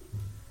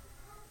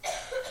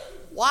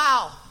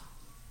 Wow.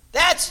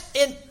 That's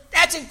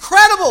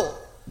incredible.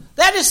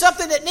 That is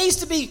something that needs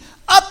to be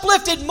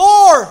uplifted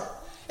more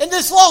in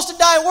this lost and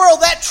dying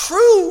world. That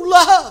true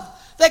love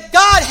that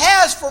God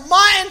has for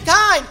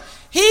mankind.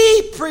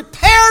 He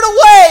prepared a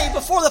way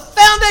before the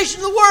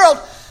foundation of the world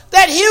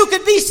that you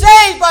could be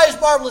saved by His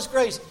marvelous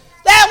grace.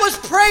 That was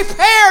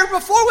prepared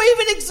before we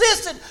even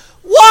existed.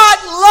 What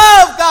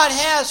love God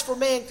has for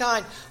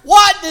mankind.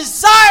 What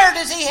desire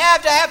does He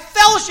have to have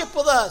fellowship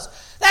with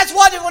us. That's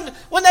what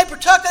when they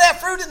partook of that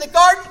fruit in the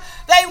garden,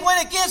 they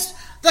went against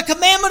the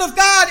commandment of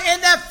God,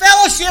 and that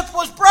fellowship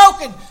was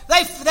broken.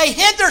 They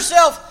hid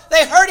themselves.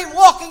 They heard Him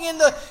walking in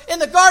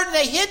the garden.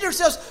 They hid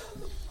themselves.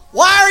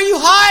 Why are you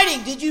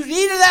hiding? Did you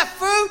eat of that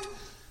fruit?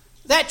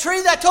 That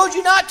tree that I told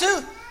you not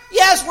to?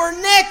 Yes, we're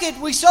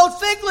naked. We sowed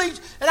fig leaves,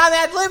 and I'm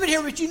ad-libbing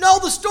here, but you know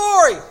the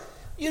story.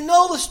 You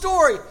know the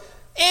story.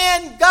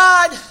 And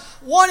God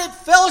wanted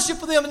fellowship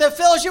with them, and that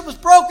fellowship was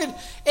broken.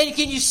 And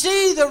can you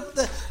see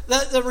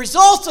the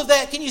results of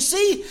that? Can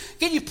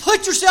you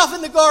put yourself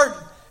in the garden?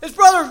 His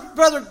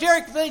brother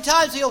Derek, many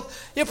times he'll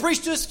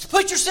preach to us,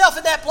 put yourself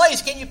in that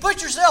place. Can you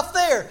put yourself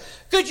there?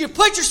 Could you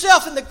put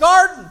yourself in the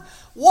garden?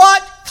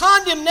 What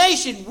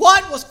condemnation,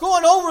 what was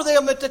going over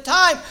them at the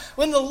time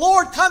when the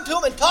Lord come to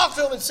them and talked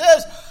to them and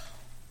says,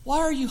 why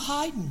are you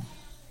hiding?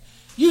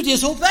 You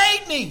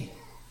disobeyed me.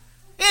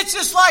 It's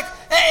just like,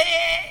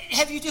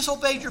 have you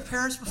disobeyed your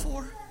parents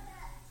before?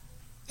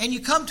 And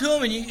you come to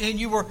them and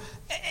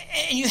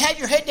you had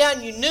your head down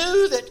and you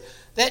knew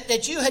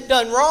that you had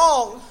done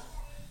wrong.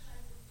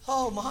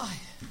 Oh my.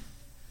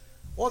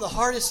 One of the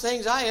hardest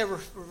things I ever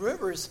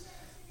remember is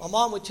my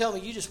mom would tell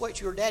me, you just wait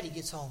till your daddy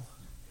gets home.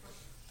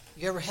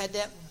 You ever had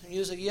that when you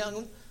was a young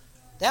one?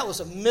 That was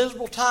a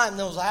miserable time,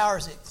 those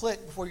hours that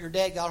clicked before your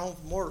dad got home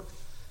from work.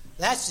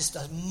 That's just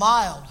a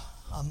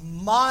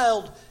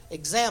mild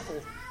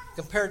example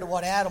compared to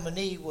what Adam and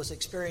Eve was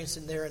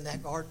experiencing there in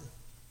that garden.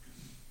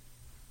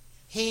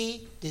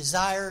 He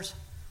desires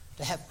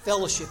to have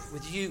fellowship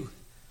with you.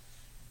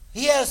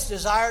 He has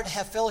desire to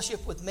have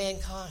fellowship with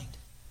mankind.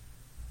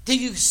 Do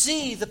you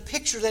see the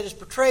picture that is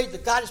portrayed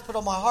that God has put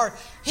on my heart?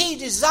 He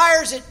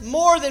desires it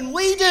more than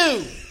we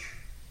do.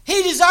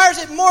 He desires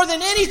it more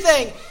than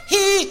anything.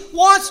 He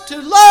wants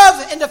to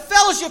love and to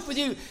fellowship with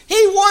you.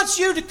 He wants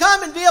you to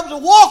come and be able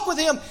to walk with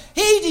Him.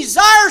 He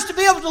desires to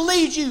be able to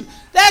lead you.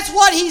 That's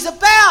what He's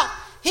about.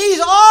 He's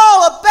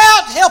all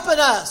about helping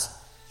us.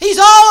 He's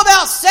all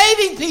about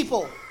saving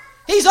people.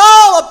 He's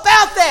all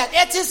about that.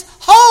 That's His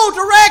whole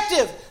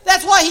directive.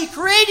 That's why He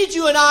created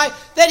you and I,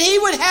 that He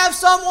would have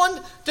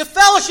someone to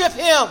fellowship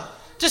Him,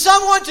 to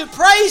someone to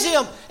praise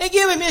Him and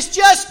give Him His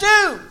just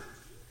due.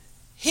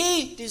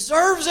 He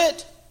deserves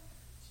it.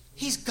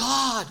 He's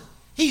God.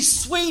 He's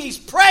sweet. He's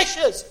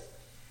precious.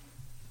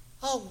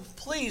 Oh,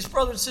 please,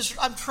 brothers and sisters,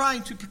 I'm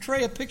trying to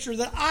portray a picture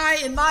that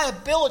I, in my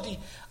ability,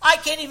 I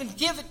can't even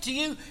give it to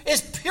you as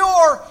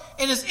pure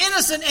and as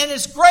innocent and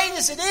as great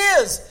as it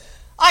is.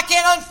 I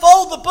can't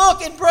unfold the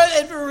book and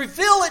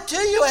reveal it to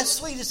you as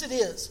sweet as it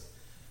is.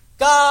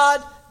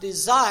 God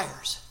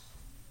desires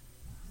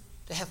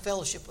to have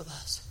fellowship with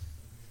us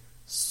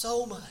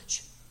so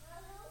much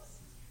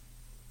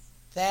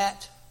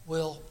that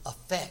will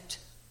affect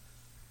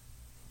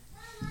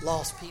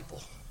lost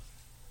people.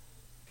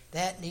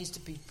 That needs to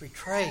be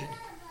portrayed.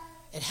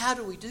 And how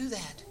do we do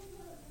that?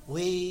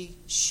 We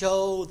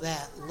show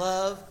that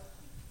love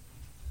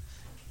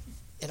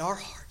in our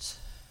hearts.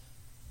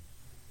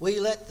 We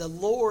let the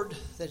Lord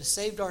that has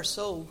saved our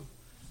soul,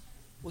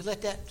 we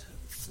let that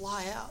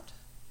fly out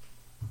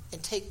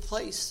and take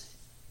place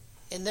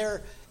in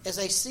there as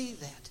they see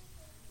that.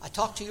 I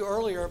talked to you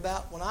earlier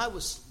about when I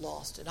was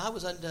lost and I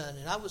was undone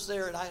and I was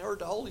there and I heard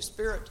the Holy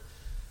Spirit,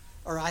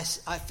 or I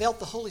felt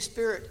the Holy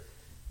Spirit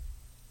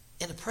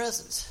in the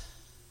presence.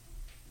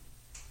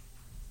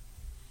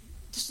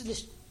 Just in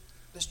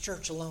this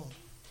church alone.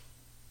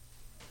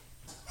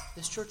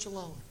 This church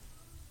alone.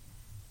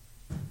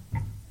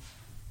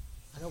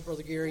 I know,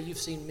 Brother Gary, you've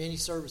seen many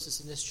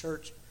services in this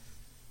church.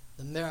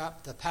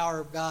 The power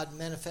of God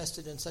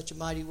manifested in such a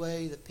mighty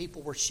way that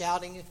people were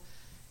shouting,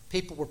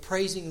 people were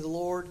praising the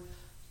Lord,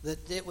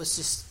 that it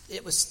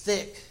was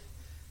thick.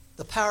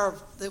 The power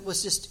it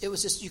was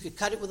just you could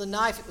cut it with a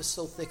knife. It was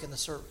so thick in the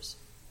service.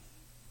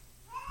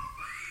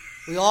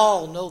 We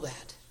all know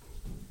that.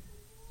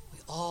 We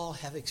all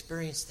have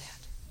experienced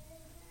that.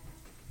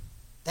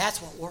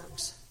 That's what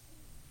works.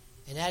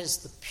 And that is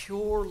the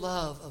pure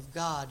love of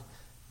God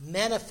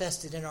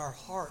manifested in our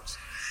hearts.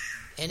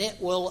 And it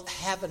will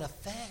have an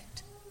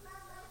effect.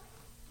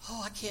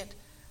 Oh,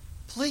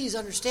 Please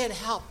understand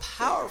how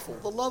powerful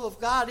the love of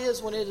God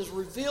is when it is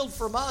revealed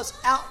from us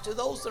out to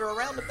those that are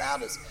around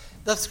about us.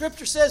 The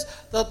Scripture says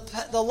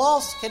the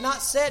lost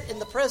cannot sit in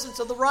the presence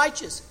of the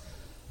righteous.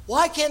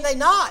 Why can they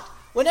not?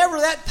 Whenever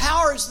that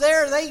power is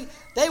there,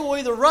 they will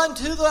either run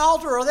to the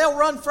altar or they'll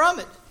run from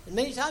it. And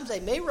many times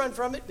they may run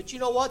from it, but you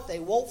know what? They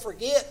won't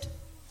forget.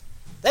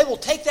 They will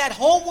take that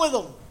home with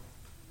them.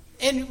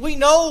 And we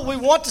know we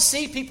want to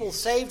see people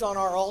saved on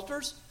our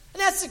altars. And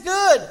that's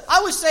good.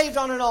 I was saved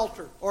on an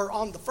altar or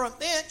on the front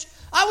bench.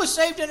 I was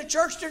saved in a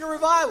church during a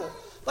revival.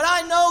 But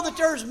I know that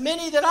there's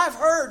many that I've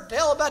heard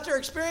tell about their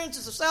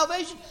experiences of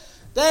salvation.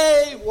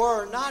 They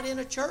were not in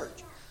a church.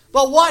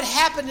 But what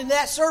happened in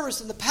that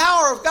service and the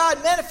power of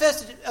God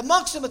manifested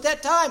amongst them at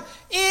that time,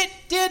 it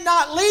did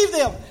not leave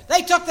them.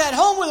 They took that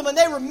home with them and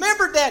they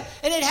remembered that,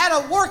 and it had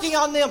a working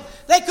on them.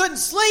 They couldn't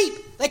sleep.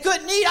 They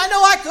couldn't eat. I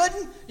know I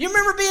couldn't. You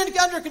remember being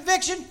under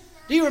conviction?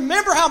 Do you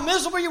remember how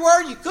miserable you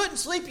were? You couldn't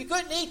sleep. You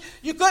couldn't eat.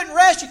 You couldn't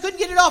rest. You couldn't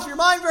get it off your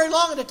mind very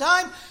long at a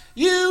time.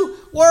 You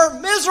were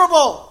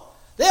miserable.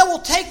 They will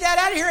take that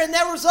out of here, and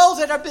there was those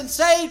that have been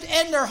saved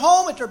in their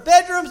home, at their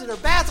bedrooms, in their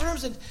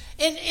bathrooms, and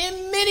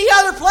in many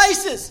other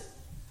places.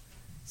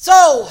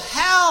 So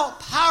how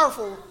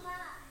powerful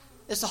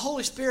is the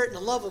Holy Spirit and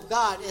the love of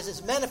God as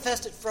it's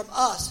manifested from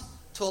us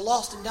to a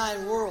lost and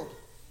dying world?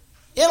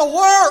 It'll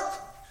work.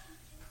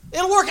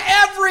 It'll work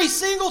every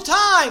single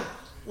time.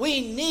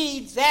 We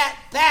need that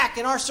back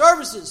in our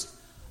services.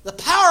 The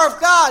power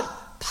of God,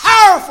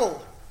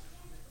 powerful.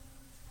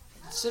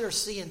 Consider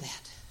seeing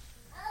that.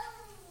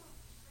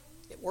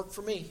 It worked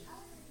for me.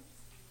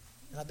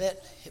 And I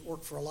bet it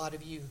worked for a lot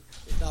of you,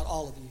 if not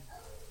all of you.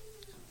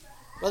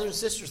 Brothers and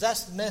sisters,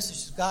 that's the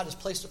message that God has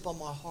placed upon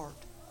my heart.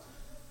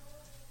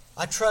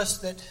 I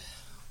trust that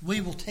we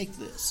will take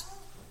this.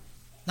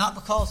 Not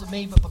because of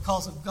me, but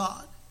because of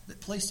God that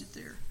placed it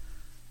there.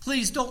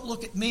 Please don't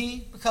look at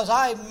me, because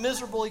I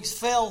miserably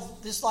fell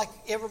just like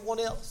everyone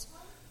else.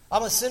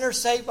 I'm a sinner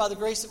saved by the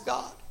grace of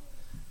God.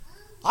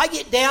 I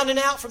get down and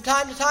out from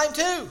time to time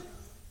too.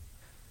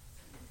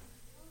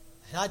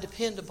 And I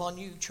depend upon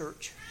you,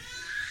 church,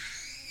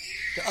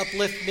 to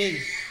uplift me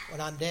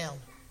when I'm down.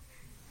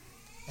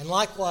 And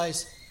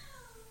likewise,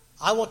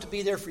 I want to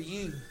be there for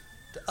you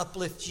to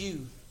uplift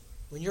you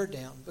when you're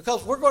down.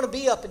 Because we're going to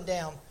be up and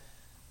down.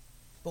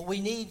 But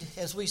we need,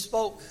 as we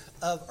spoke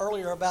of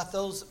earlier about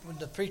those, when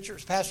the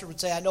pastor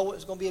would say, I know it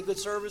was going to be a good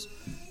service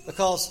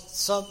because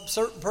some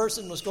certain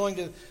person was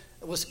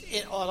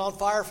on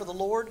fire for the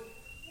Lord.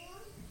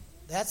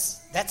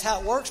 That's how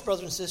it works,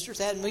 brothers and sisters.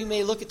 And we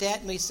may look at that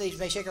and we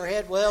may shake our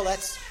head, well,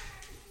 that's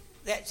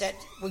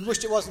we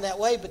wished it wasn't that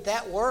way, but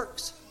that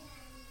works.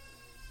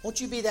 Won't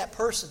you be that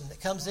person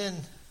that comes in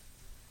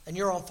and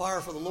you're on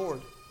fire for the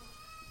Lord?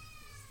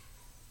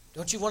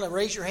 Don't you want to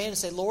raise your hand and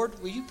say,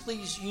 Lord, will you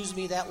please use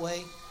me that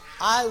way?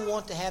 I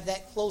want to have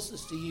that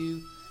closeness to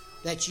you,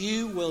 that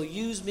you will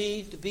use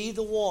me to be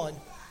the one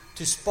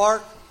to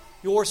spark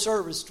your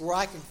service to where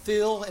I can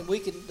feel and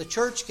the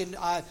church can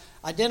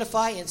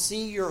identify and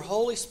see your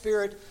Holy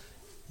Spirit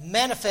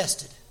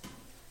manifested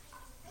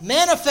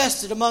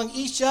among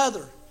each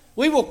other.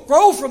 We will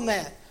grow from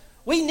that.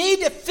 We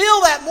need to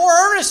feel that more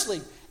earnestly,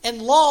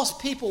 and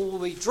lost people will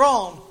be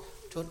drawn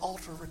to an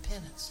altar of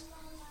repentance.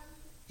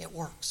 It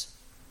works.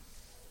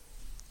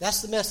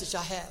 That's the message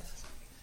I have.